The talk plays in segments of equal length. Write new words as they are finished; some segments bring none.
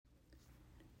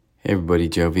Hey everybody,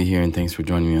 JLV here, and thanks for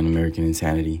joining me on American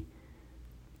Insanity.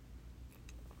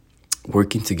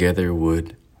 Working together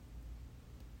would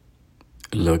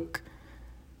look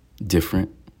different,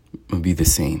 would be the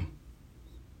same.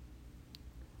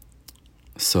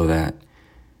 So that,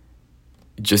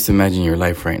 just imagine your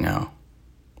life right now.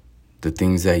 The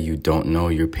things that you don't know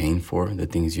you're paying for, the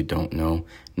things you don't know,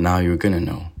 now you're gonna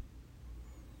know.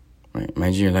 Right?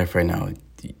 Imagine your life right now.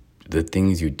 The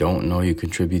things you don't know you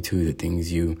contribute to, the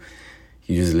things you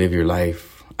just live your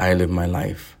life. I live my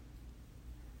life.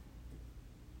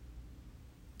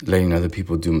 Letting other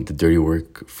people do the dirty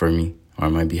work for me or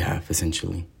on my behalf,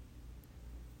 essentially.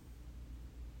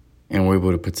 And we're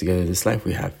able to put together this life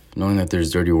we have. Knowing that there's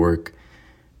dirty work,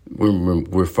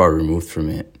 we're far removed from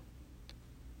it.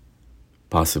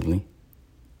 Possibly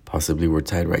we're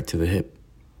tied right to the hip.